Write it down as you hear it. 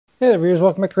Hey there, viewers,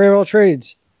 welcome back to Rd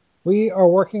Trades. We are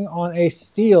working on a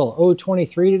Stihl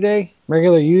MS023 today,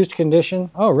 regular used condition.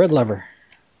 Oh, red lever.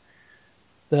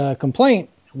 The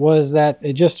complaint was that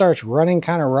it just starts running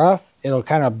kind of rough. It'll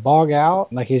kind of bog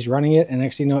out like he's running it, and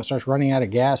next thing you know it starts running out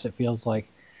of gas, it feels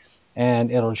like,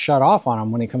 and it'll shut off on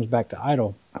him when he comes back to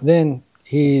idle. Then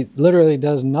he literally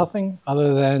does nothing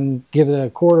other than give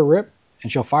the cord a rip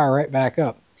and she'll fire right back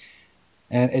up.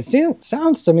 And it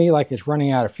sounds to me like it's running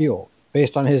out of fuel.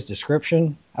 Based on his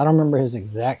description, I don't remember his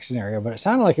exact scenario, but it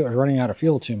sounded like it was running out of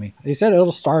fuel to me. He said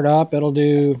it'll start up, it'll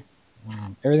do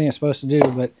everything it's supposed to do,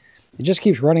 but it just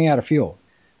keeps running out of fuel.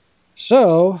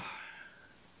 So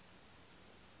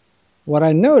what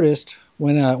I noticed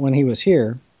when he was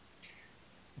here,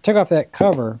 I took off that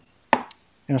cover and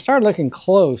I started looking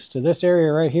close to this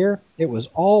area right here. It was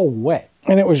all wet,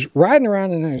 and it was riding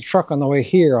around in a truck on the way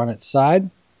here on its side.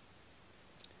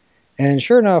 And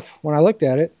sure enough, when I looked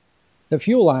at it, the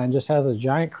fuel line just has a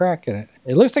giant crack in it.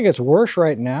 It looks like it's worse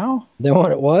right now than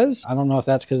what it was. I don't know if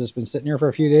that's because it's been sitting here for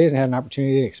a few days and had an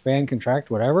opportunity to expand, contract,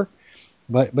 whatever.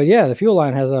 But yeah, the fuel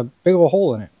line has a big old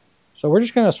hole in it. So we're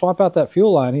just going to swap out that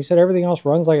fuel line. He said everything else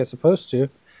runs like it's supposed to.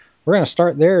 We're going to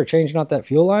start there, changing out that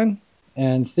fuel line,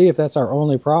 and see if that's our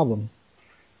only problem.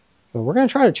 So we're going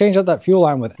to try to change out that fuel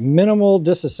line with minimal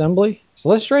disassembly. So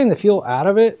let's drain the fuel out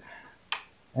of it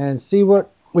and see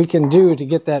what we can do to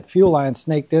get that fuel line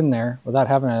snaked in there without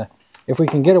having to, if we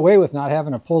can get away with not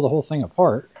having to pull the whole thing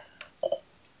apart.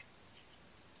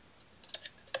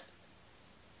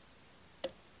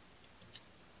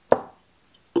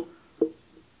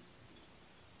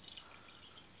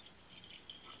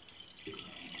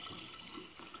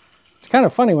 It's kind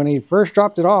of funny, when he first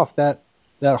dropped it off, that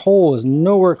hole is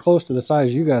nowhere close to the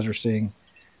size you guys are seeing.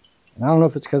 And I don't know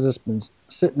if it's because it's been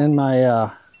sitting in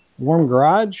my warm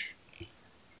garage.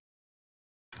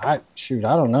 Shoot,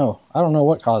 I don't know. I don't know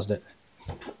what caused it.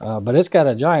 But it's got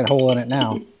a giant hole in it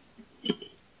now.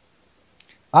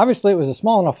 Obviously, it was a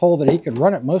small enough hole that he could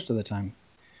run it most of the time.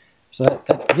 So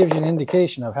that gives you an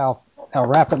indication of how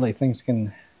rapidly things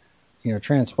can,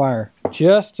 transpire.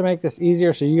 Just to make this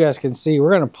easier so you guys can see, we're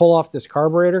going to pull off this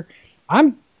carburetor.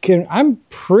 I'm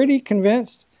pretty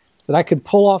convinced that I could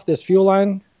pull off this fuel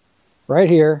line right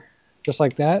here, just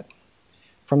like that,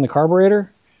 from the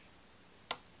carburetor.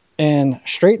 And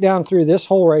straight down through this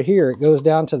hole right here, it goes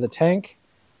down to the tank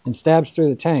and stabs through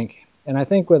the tank. And I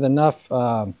think with enough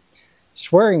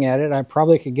swearing at it, I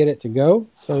probably could get it to go.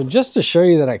 So just to show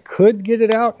you that I could get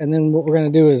it out, and then what we're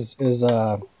going to do is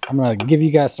I'm going to give you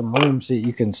guys some room so that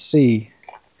you can see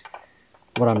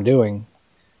what I'm doing.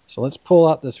 So let's pull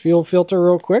out this fuel filter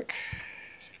real quick.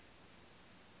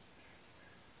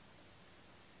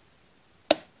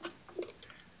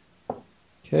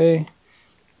 Okay.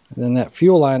 And then that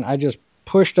fuel line I just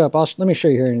pushed up. Let me show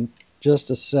you here in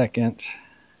just a second.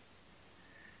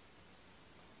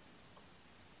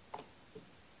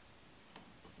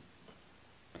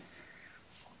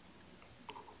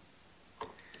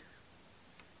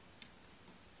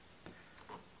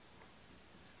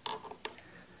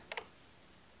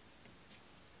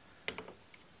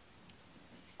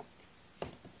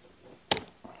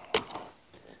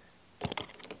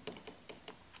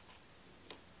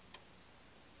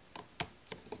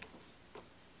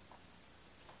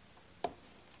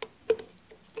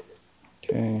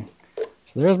 Okay,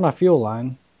 so there's my fuel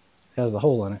line. It has the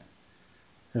hole in it.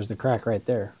 There's the crack right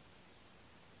there.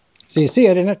 So you see,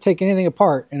 I didn't have to take anything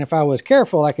apart, and if I was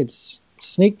careful, I could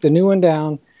sneak the new one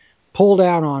down, pull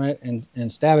down on it, and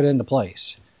stab it into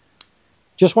place.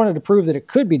 Just wanted to prove that it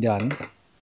could be done.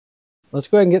 Let's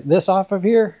go ahead and get this off of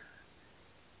here,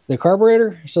 the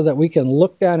carburetor, so that we can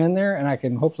look down in there and I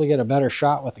can hopefully get a better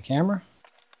shot with the camera.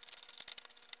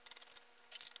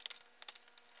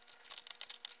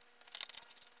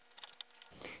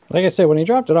 Like I said, when he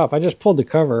dropped it off, I just pulled the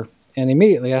cover, and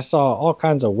immediately I saw all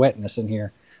kinds of wetness in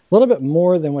here. A little bit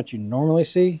more than what you normally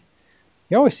see.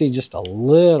 You always see just a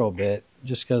little bit,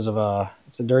 just because of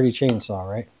it's a dirty chainsaw,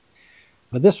 right?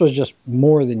 But this was just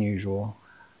more than usual.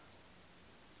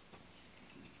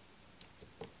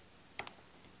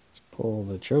 Let's pull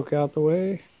the choke out the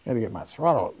way. Gotta get my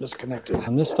throttle disconnected.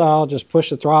 On this style, just push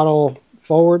the throttle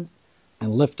forward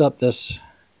and lift up this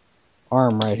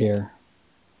arm right here.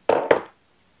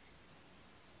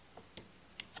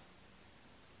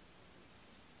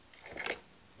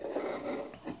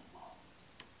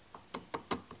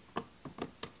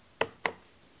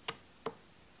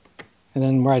 And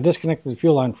then where I disconnected the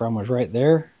fuel line from was right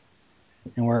there.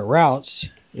 And where it routes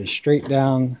is straight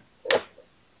down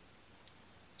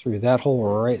through that hole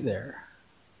right there.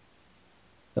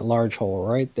 That large hole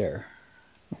right there.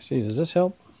 Let's see, does this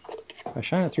help? If I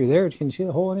shine it through there, can you see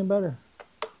the hole any better?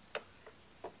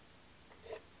 All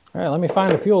right, let me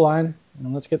find a fuel line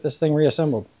and let's get this thing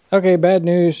reassembled. Okay, bad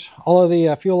news. All of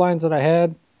the fuel lines that I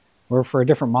had were for a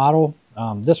different model.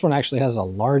 This one actually has a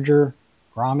larger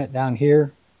grommet down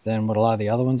here than what a lot of the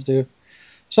other ones do.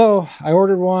 So I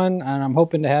ordered one and I'm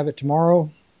hoping to have it tomorrow,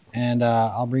 and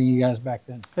I'll bring you guys back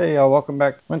then. Hey y'all, welcome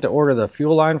back. Went to order the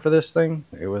fuel line for this thing.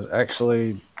 It was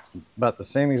actually about the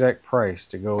same exact price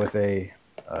to go with a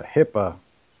𝐼𝐸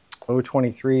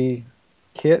MS023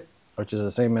 kit, which is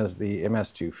the same as the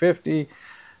MS250,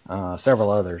 several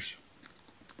others.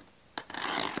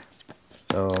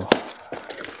 So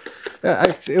yeah,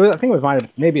 I think it was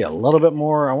maybe a little bit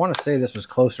more. I want to say this was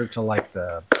closer to like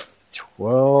the $12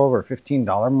 or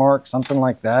 $15 mark, something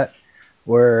like that.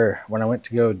 Where when I went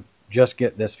to go just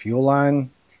get this fuel line,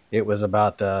 it was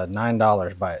about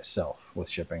 $9 by itself with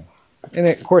shipping. And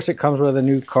of course it comes with a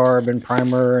new carb and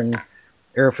primer and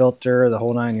air filter, the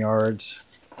whole 9 yards.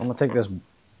 I'm gonna take this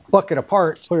bucket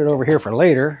apart, put it over here for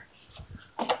later.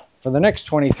 For the next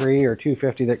 23 or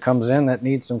 250 that comes in that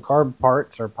needs some carb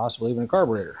parts or possibly even a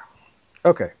carburetor.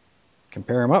 Okay,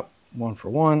 compare them up, one for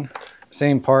one.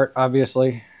 Same part,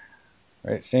 obviously,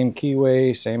 right? Same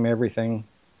keyway, same everything.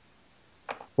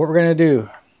 What we're gonna do,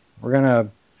 we're gonna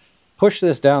push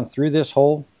this down through this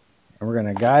hole and we're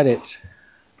gonna guide it.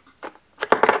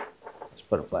 Let's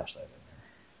put a flashlight in there.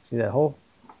 See that hole?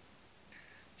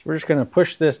 So we're just gonna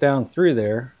push this down through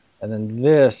there, and then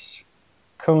this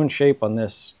cone shape on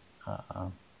this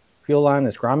fuel line,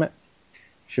 this grommet,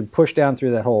 should push down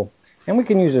through that hole. And we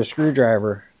can use a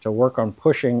screwdriver to work on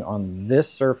pushing on this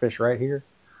surface right here,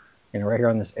 right here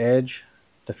on this edge,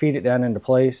 to feed it down into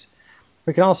place.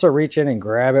 We can also reach in and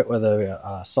grab it with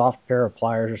a soft pair of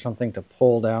pliers or something to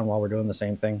pull down while we're doing the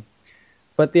same thing.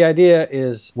 But the idea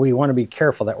is we want to be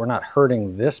careful that we're not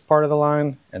hurting this part of the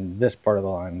line and this part of the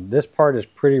line. This part is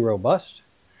pretty robust.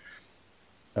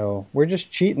 So we're just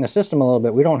cheating the system a little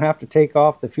bit. We don't have to take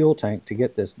off the fuel tank to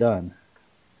get this done.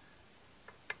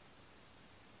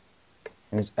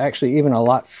 And it's actually even a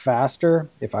lot faster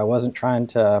if I wasn't trying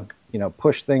to,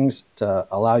 push things to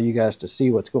allow you guys to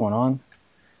see what's going on.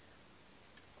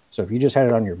 So if you just had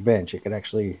it on your bench, it could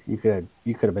actually, you could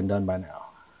have been done by now.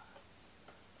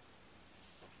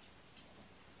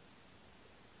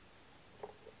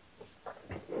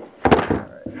 All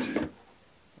right.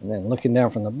 And then looking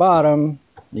down from the bottom,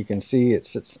 you can see it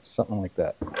sits something like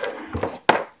that.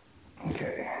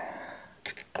 Okay.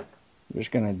 I'm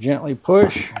just going to gently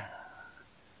push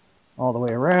all the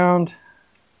way around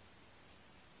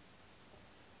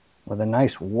with a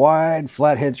nice wide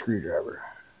flathead screwdriver.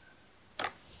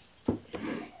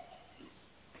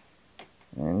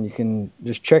 And you can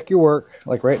just check your work.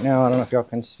 Like right now, I don't know if y'all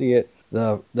can see it.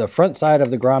 The front side of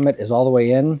the grommet is all the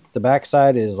way in. The back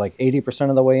side is like 80%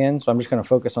 of the way in. So I'm just going to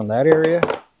focus on that area.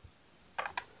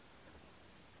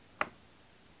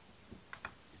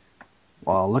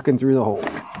 While looking through the hole.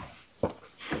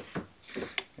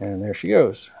 And there she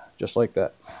goes, just like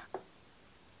that.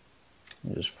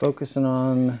 I'm just focusing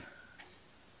on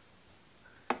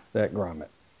that grommet.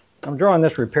 I'm drawing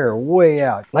this repair way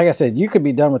out. Like I said, you could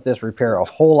be done with this repair a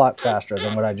whole lot faster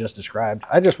than what I just described.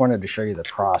 I just wanted to show you the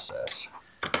process.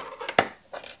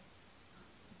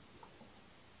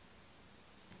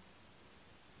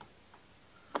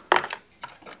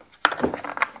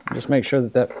 Just make sure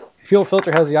that that fuel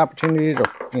filter has the opportunity to,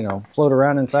 float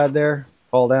around inside there,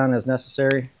 fall down as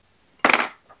necessary.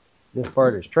 This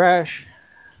part is trash.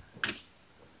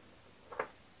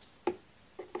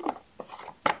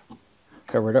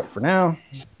 Cover it up for now.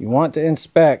 You want to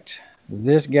inspect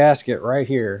this gasket right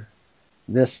here.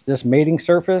 This mating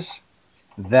surface,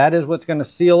 that is what's going to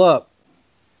seal up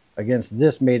against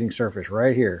this mating surface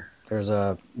right here. There's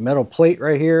a metal plate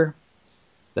right here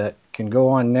that can go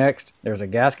on next. There's a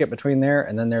gasket between there,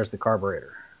 and then there's the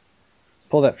carburetor.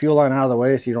 Pull that fuel line out of the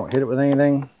way so you don't hit it with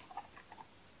anything.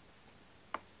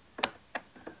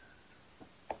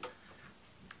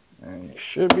 And you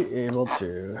should be able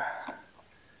to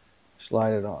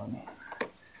slide it on.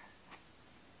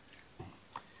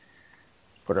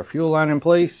 Put our fuel line in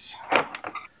place.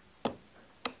 If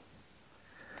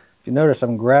you notice,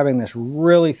 I'm grabbing this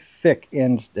really thick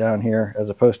end down here as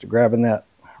opposed to grabbing that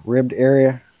ribbed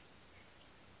area.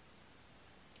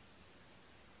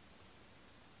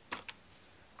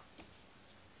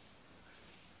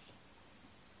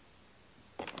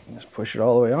 Just push it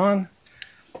all the way on.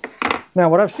 Now,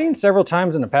 what I've seen several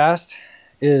times in the past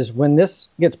is when this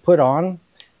gets put on,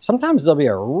 sometimes there'll be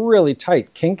a really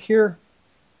tight kink here,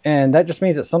 and that just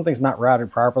means that something's not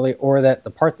routed properly, or that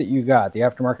the part that you got, the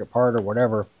aftermarket part or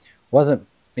whatever, wasn't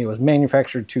it was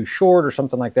manufactured too short or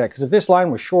something like that. Because if this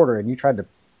line was shorter and you tried to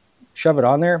shove it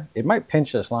on there, it might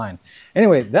pinch this line.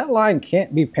 Anyway, that line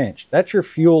can't be pinched. That's your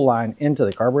fuel line into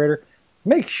the carburetor.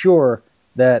 Make sure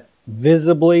that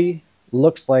visibly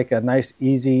looks like a nice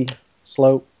easy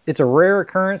slope. It's a rare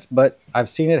occurrence, but I've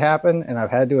seen it happen and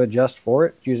I've had to adjust for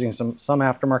it using some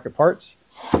aftermarket parts.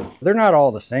 They're not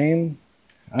all the same.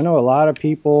 I know a lot of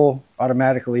people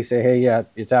automatically say, hey, yeah,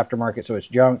 it's aftermarket, so it's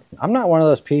junk. I'm not one of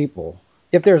those people.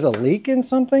 If there's a leak in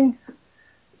something,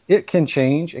 it can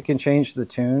change. It can change the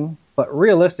tune. But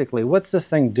realistically, what's this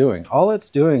thing doing? All it's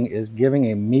doing is giving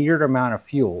a metered amount of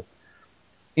fuel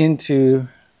into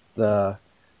the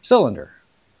cylinder.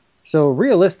 So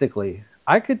realistically,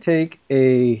 I could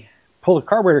pull the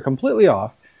carburetor completely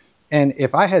off, and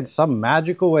if I had some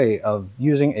magical way of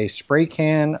using a spray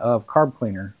can of carb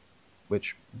cleaner,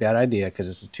 which bad idea because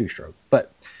it's a 2-stroke,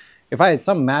 but if I had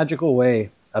some magical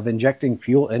way of injecting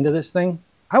fuel into this thing,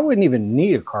 I wouldn't even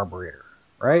need a carburetor,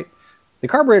 right? The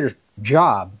carburetor's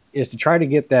job is to try to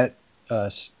get that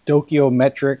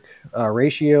stoichiometric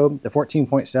ratio, the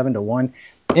 14.7 to 1,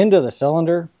 into the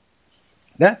cylinder.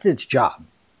 That's its job,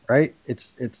 right?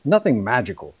 It's nothing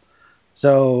magical.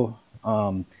 So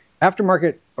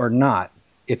aftermarket or not,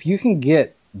 if you can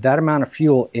get that amount of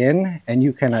fuel in and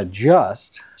you can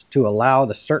adjust to allow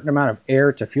the certain amount of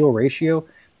air to fuel ratio,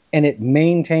 and it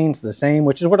maintains the same,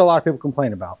 which is what a lot of people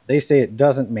complain about. They say it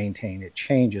doesn't maintain, it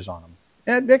changes on them.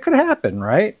 And that could happen,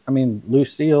 right? I mean,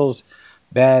 loose seals,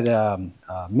 bad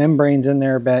membranes in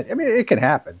there, I mean, it could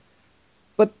happen.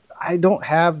 But I don't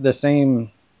have the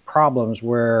same problems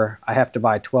where I have to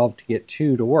buy 12 to get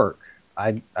 2 to work.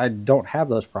 I don't have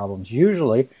those problems.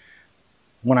 Usually,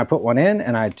 when I put one in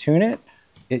and I tune it,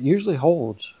 it usually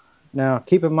holds. Now,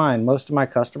 keep in mind, most of my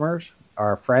customers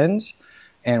are friends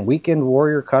and weekend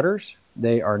warrior cutters.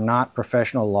 They are not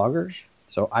professional loggers,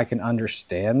 so I can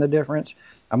understand the difference.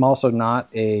 I'm also not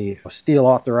a Stihl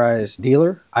authorized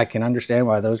dealer. I can understand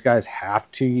why those guys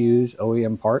have to use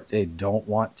OEM parts. They don't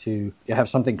want to have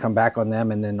something come back on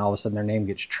them and then all of a sudden their name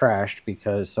gets trashed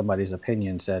because somebody's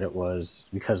opinion said it was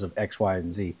because of X, Y,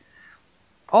 and Z.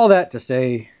 All that to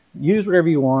say, use whatever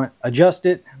you want, adjust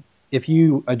it. If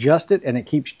you adjust it and it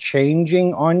keeps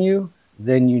changing on you,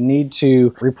 then you need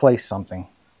to replace something,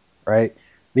 right?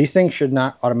 These things should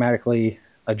not automatically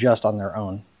adjust on their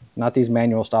own. Not these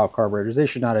manual style carburetors. They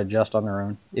should not adjust on their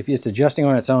own. If it's adjusting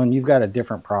on its own, you've got a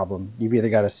different problem. You've either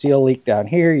got a seal leak down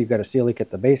here, you've got a seal leak at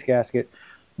the base gasket,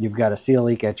 you've got a seal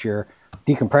leak at your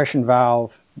decompression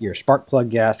valve, your spark plug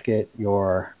gasket,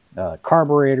 your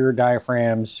carburetor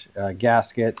diaphragms,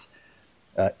 gaskets,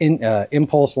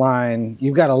 impulse line.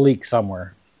 You've got a leak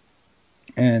somewhere.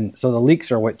 And so the leaks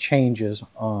are what changes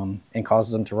and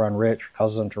causes them to run rich,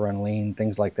 causes them to run lean,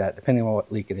 things like that, depending on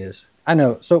what leak it is. I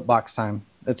know, soapbox time.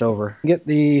 It's over. Get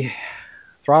the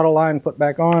throttle line put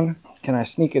back on. Can I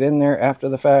sneak it in there after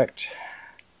the fact?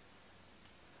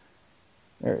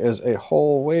 There is a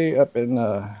hole way up in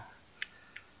the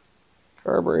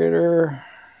carburetor.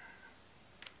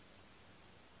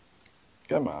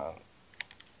 Come on.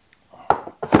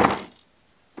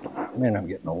 Man, I'm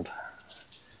getting old.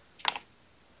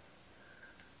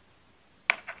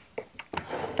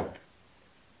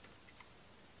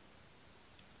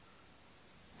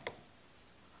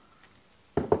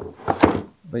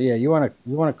 But yeah, you want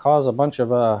to cause a bunch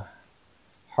of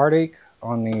heartache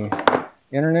on the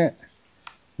internet,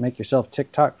 make yourself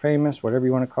TikTok famous, whatever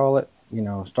you want to call it. You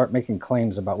know, start making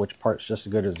claims about which part's just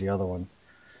as good as the other one.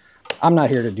 I'm not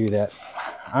here to do that.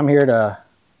 I'm here to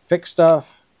fix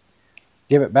stuff,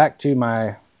 give it back to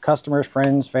my customers,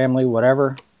 friends, family,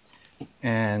 whatever,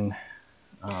 and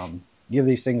give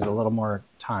these things a little more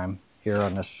time here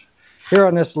on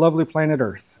this lovely planet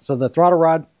Earth. So the throttle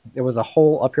rod, there was a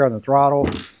hole up here on the throttle.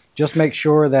 Just make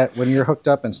sure that when you're hooked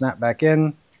up and snap back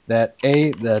in, that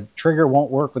the trigger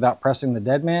won't work without pressing the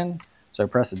dead man. So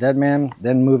press the dead man,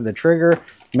 then move the trigger.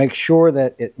 Make sure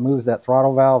that it moves that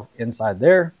throttle valve inside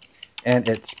there and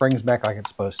it springs back like it's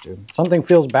supposed to. If something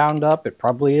feels bound up, it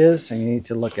probably is, and you need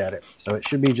to look at it. So it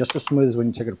should be just as smooth as when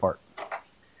you took it apart.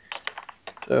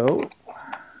 So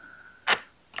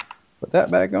put that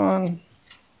back on.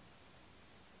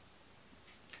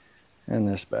 And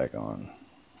this back on.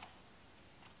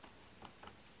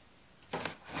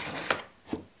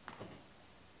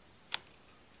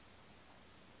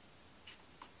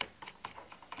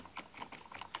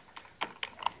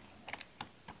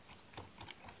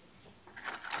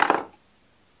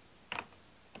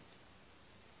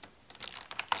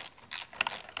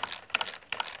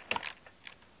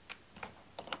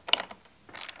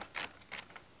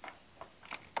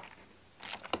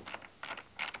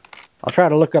 I'll try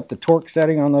to look up the torque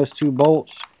setting on those two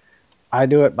bolts. I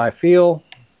do it by feel.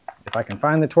 If I can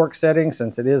find the torque setting,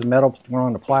 since it is metal thrown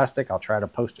onto plastic, I'll try to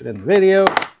post it in the video.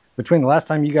 Between the last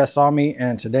time you guys saw me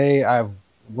and today, I've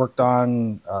worked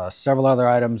on several other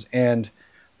items and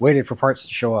waited for parts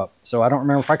to show up. So I don't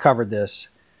remember if I covered this.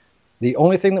 The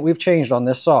only thing that we've changed on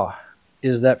this saw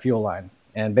is that fuel line.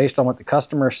 And based on what the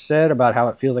customer said about how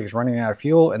it feels like it's running out of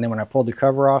fuel, and then when I pulled the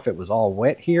cover off, it was all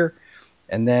wet here.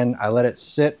 And then I let it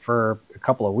sit for a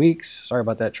couple of weeks. Sorry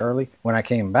about that, Charlie. When I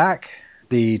came back,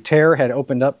 the tear had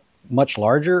opened up much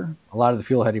larger. A lot of the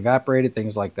fuel had evaporated,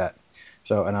 things like that.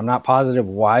 So, and I'm not positive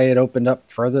why it opened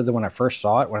up further than when I first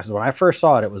saw it. When I first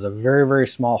saw it, it was a very, very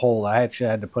small hole. I actually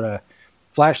had to put a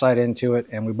flashlight into it,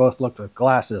 and we both looked with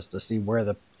glasses to see where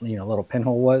the little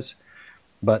pinhole was.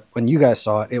 But when you guys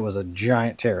saw it, it was a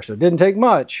giant tear. So it didn't take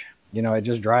much. It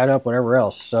just dried up, whatever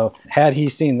else. So had he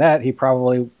seen that, he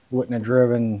probably wouldn't have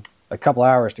driven a couple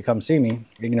hours to come see me,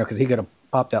 because he could have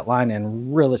popped that line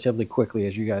in relatively quickly,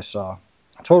 as you guys saw.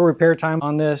 Total repair time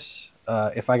on this,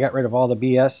 if I got rid of all the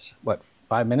BS, what,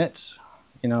 5 minutes?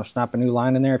 Snap a new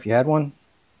line in there if you had one.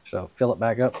 So fill it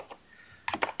back up.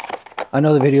 I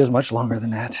know the video is much longer than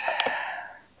that,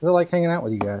 because I like hanging out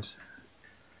with you guys.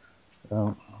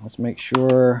 So let's make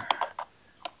sure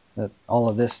that all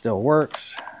of this still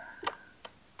works.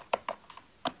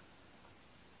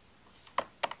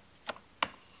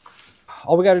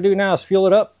 All we got to do now is fuel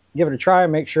it up, give it a try,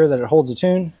 make sure that it holds a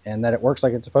tune and that it works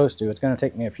like it's supposed to. It's going to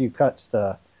take me a few cuts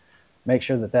to make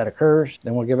sure that that occurs.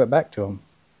 Then we'll give it back to them.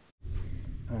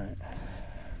 All right.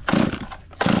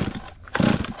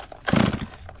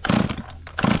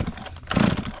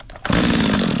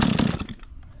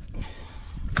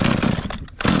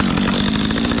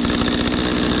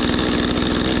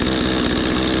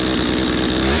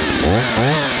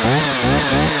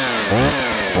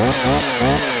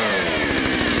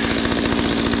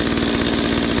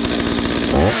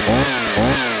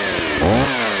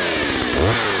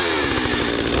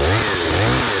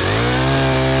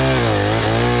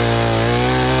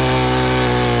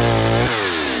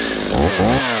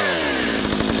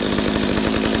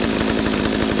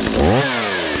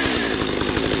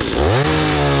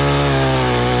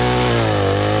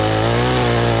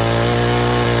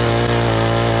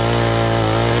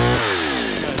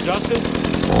 Adjust it.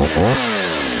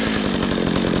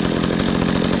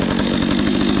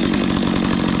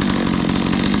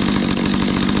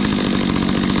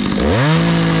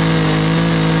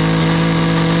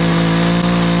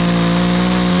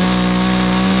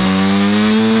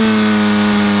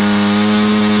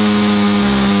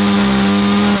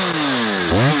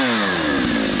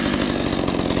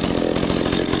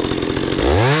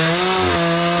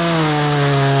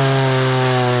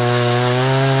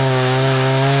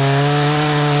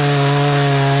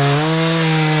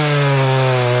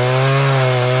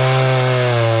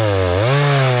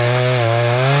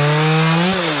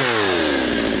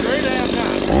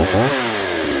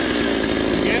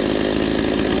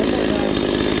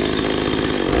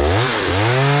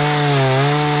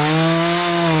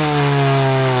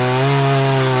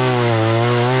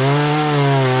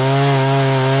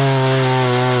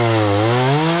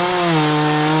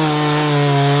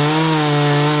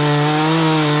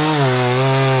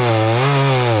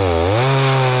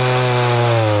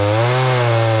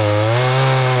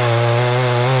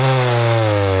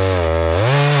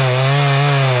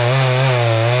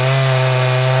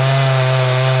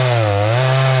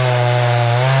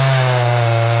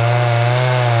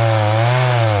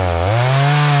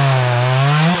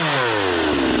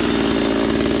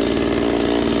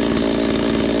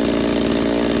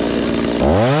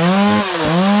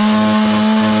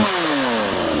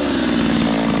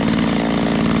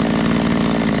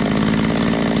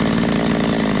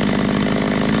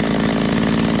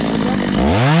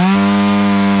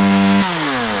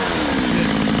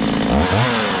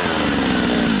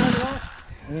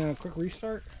 Quick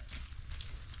restart.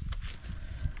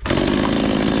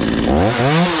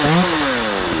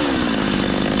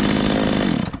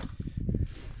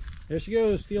 There she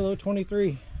goes, Stihl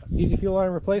MS023. Easy fuel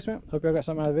line replacement. Hope y'all got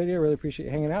something out of the video. Really appreciate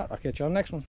you hanging out. I'll catch you on the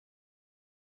next one.